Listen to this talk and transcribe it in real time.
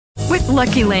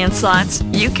Lucky Land Slots,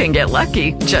 you can get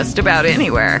lucky just about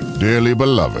anywhere. Dearly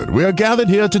beloved, we are gathered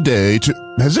here today to...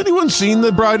 Has anyone seen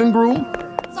the bride and groom?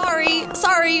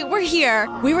 Sorry, we're here.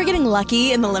 We were getting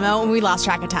lucky in the limo and we lost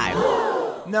track of time.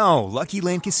 No, Lucky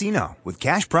Land Casino, with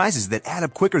cash prizes that add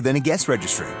up quicker than a guest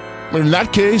registry. In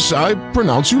that case, I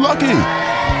pronounce you lucky.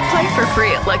 Play for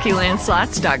free at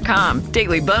LuckyLandSlots.com.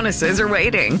 Daily bonuses are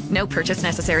waiting. No purchase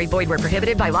necessary. Void where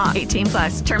prohibited by law. 18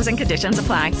 plus. Terms and conditions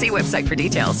apply. See website for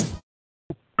details.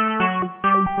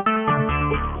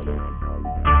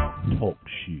 Talk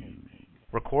shoes.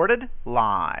 Recorded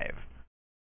live.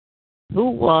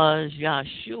 Who was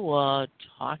Yeshua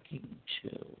talking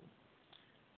to?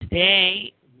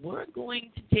 Today, we're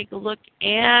going to take a look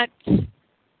at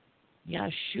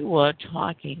Yeshua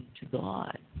talking to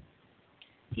God.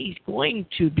 He's going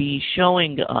to be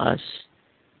showing us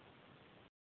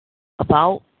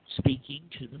about speaking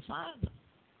to the Father.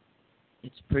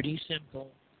 It's pretty simple,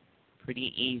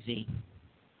 pretty easy.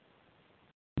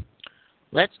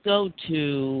 Let's go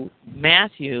to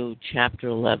Matthew chapter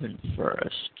 11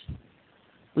 first.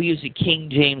 We use a King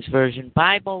James Version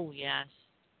Bible. We ask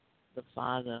the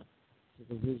Father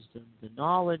for the wisdom, the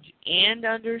knowledge, and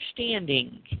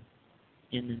understanding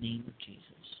in the name of Jesus.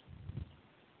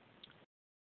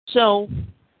 So,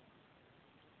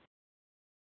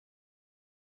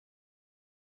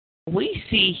 we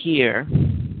see here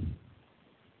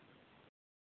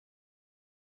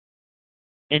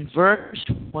in verse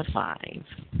 5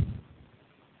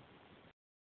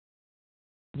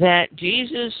 that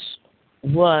Jesus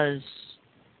was,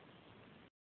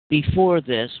 before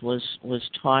this, was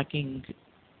talking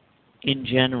in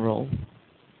general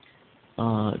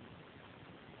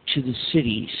to the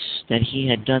cities that he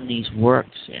had done these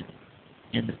works in,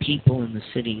 and the people in the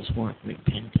cities weren't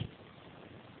repenting.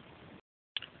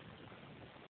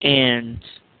 And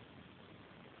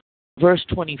verse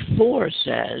 24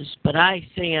 says, "But I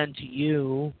say unto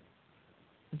you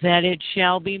that it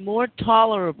shall be more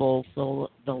tolerable for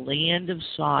the land of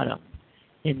Sodom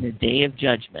in the day of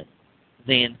judgment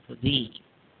than for thee,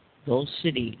 those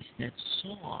cities that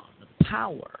saw the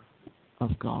power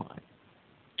of God."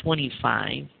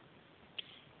 25,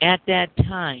 at that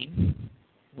time,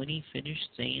 when he finished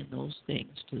saying those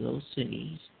things to those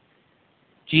cities,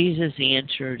 Jesus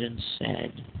answered and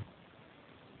said,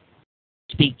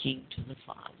 speaking to the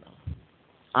Father,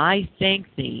 "I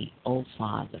thank thee, O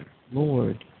Father,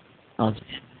 Lord of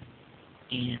heaven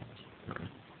and earth."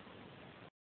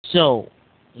 So,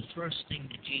 the first thing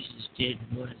that Jesus did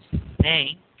was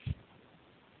thank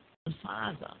the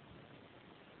Father,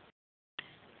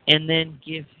 and then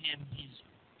give him his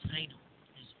title,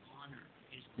 his honor,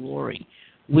 his glory,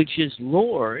 which is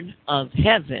Lord of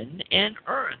heaven and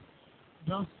earth.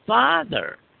 The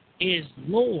Father is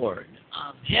Lord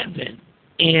of heaven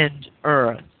and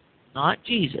earth, not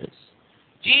Jesus.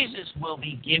 Jesus will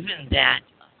be given that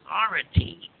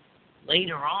authority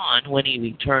later on when he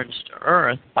returns to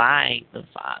earth by the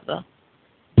Father,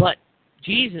 but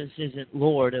Jesus isn't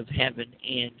Lord of heaven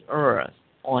and earth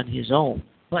on his own,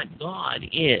 but God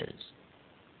is.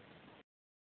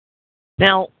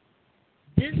 Now,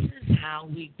 this is how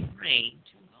we pray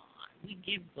to God. We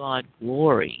give God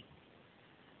glory.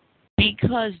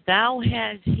 Because thou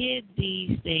hast hid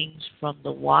these things from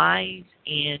the wise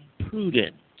and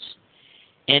prudent,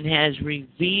 and has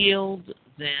revealed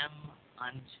them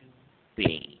unto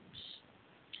babes.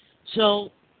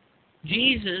 So,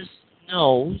 Jesus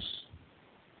knows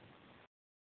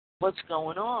what's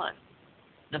going on.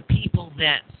 The people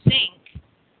that think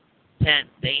that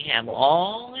they have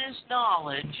all this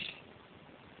knowledge,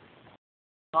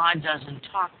 God doesn't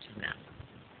talk to them.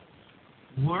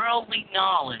 Worldly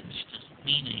knowledge doesn't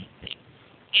mean anything.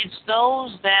 It's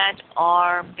those that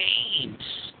are babes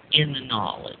in the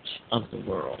knowledge of the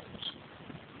world.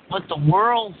 What the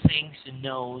world thinks and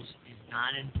knows is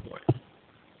not important.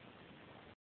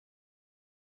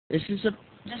 This is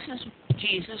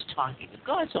Jesus talking to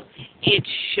God. So it's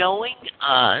showing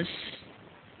us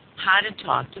how to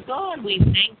talk to God. We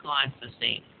thank God for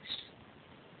things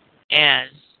as,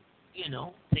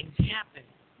 things happen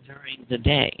during the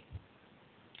day.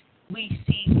 We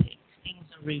see things. Things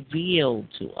are revealed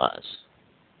to us.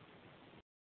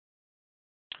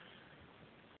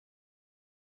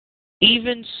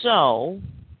 Even so,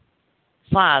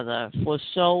 Father, for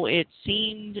so it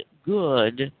seemed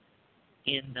good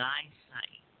in thy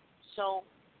sight. So,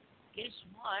 guess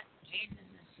what? Jesus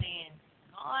is saying,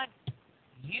 God,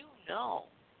 you know.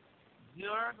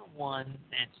 You're the one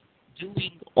that's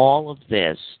doing all of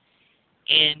this.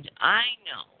 And I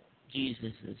know,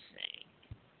 Jesus is saying,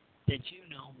 that you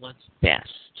know what's best.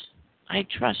 I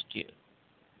trust you.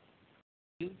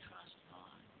 You trust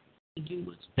God. He do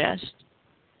what's best.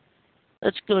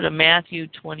 Let's go to Matthew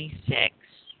 26.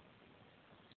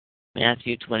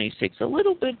 Matthew 26, a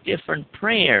little bit different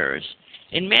prayers.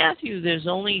 In Matthew, there's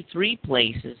only 3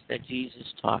 places that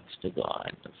Jesus talks to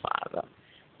God, the Father.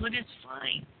 But it's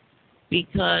fine,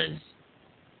 because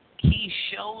he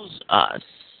shows us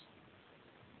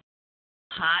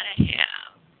how to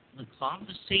have the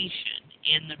conversation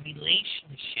in the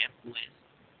relationship with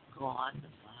God the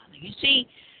Father. You see,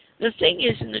 the thing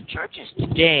is, in the churches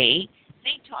today,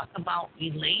 they talk about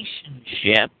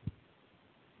relationship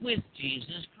with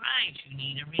Jesus Christ. You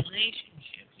need a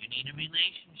relationship. You need a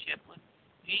relationship with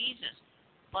Jesus.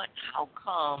 But how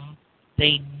come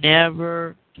they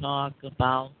never talk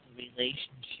about the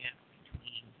relationship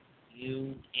between you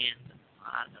and the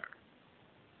Father?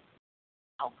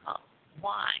 How come?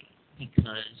 Why?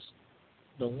 Because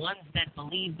the ones that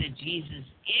believe that Jesus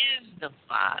is the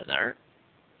Father,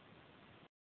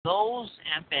 those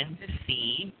have been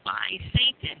deceived by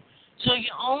Satan. So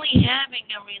you're only having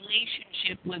a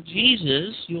relationship with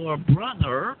Jesus, your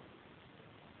brother,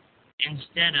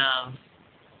 instead of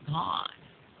God,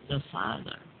 the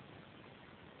Father.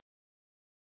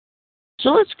 So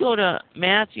let's go to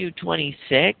Matthew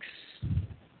 26.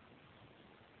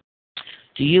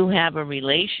 Do you have a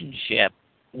relationship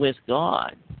with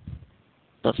God,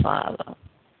 the Father?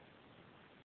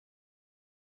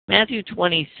 Matthew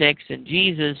 26, and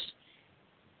Jesus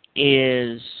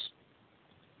is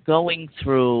going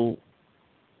through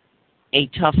a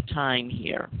tough time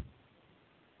here.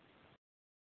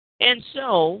 And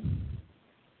so,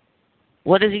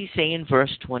 what does he say in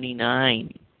verse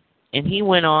 29? And he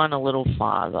went on a little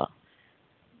farther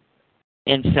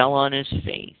and fell on his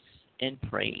face and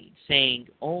prayed, saying,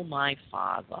 "Oh, my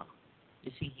Father."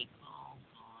 You see, he called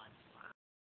God Father.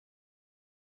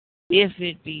 "If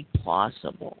it be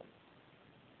possible,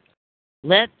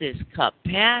 let this cup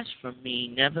pass from me,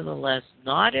 nevertheless,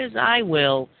 not as I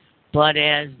will, but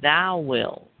as thou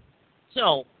wilt."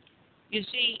 So, you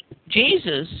see,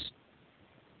 Jesus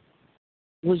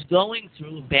was going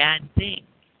through a bad thing,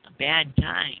 a bad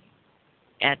time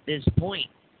at this point.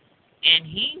 And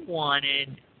he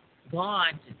wanted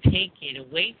God to take it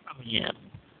away from him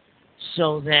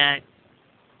so that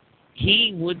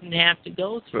he wouldn't have to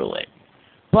go through it.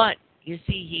 But, you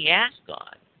see, he asked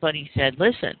God, but he said,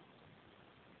 "Listen,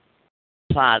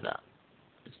 Father,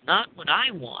 it's not what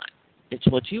I want, it's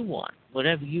what you want.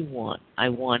 Whatever you want, I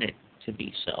want it to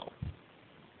be so."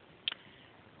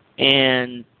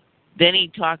 And then he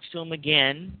talks to him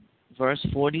again, verse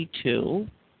 42.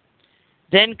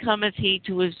 Then cometh he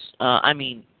to his,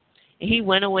 he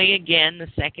went away again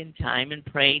the second time and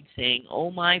prayed, saying,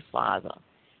 "O my Father,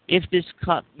 if this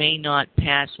cup may not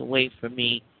pass away from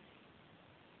me,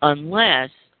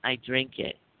 unless I drink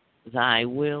it, thy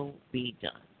will be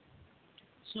done."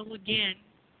 So again,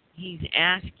 he's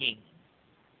asking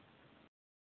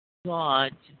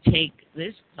God to take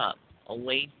this cup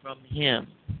away from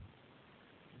him.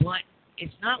 But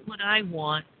it's not what I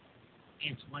want,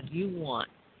 it's what you want.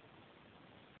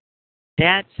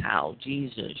 That's how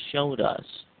Jesus showed us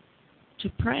to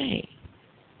pray.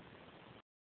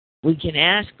 We can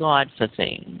ask God for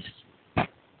things,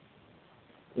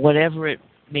 whatever it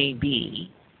may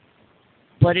be,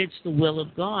 but it's the will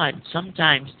of God.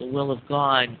 Sometimes the will of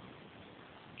God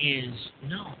is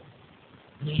no.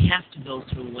 We have to go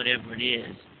through whatever it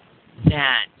is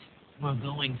that we're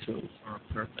going through for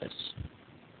a purpose.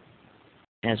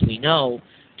 As we know,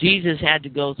 Jesus had to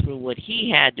go through what he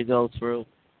had to go through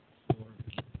for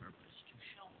a purpose, to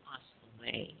show us the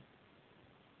way.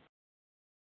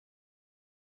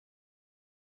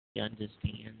 He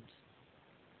understands.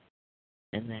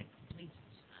 And that completes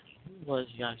the study. Who was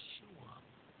Yeshua?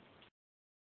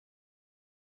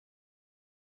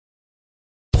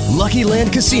 Lucky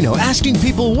Land Casino, asking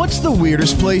people, what's the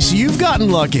weirdest place you've gotten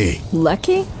lucky?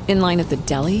 Lucky? In line at the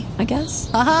deli, I guess?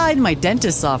 Aha, in my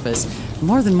dentist's office.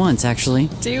 More than once, actually.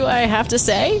 Do I have to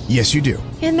say? Yes, you do.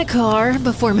 In the car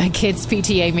before my kids'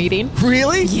 PTA meeting.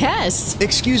 Really? Yes.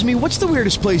 Excuse me, what's the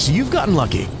weirdest place you've gotten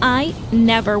lucky? I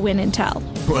never win and tell.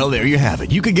 Well, there you have it.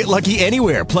 You can get lucky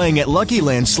anywhere, playing at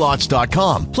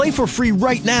LuckyLandSlots.com. Play for free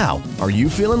right now. Are you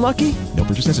feeling lucky? No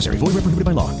purchase necessary. Void where prohibited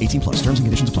by law. 18+. Terms and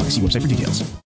conditions apply. See website for details.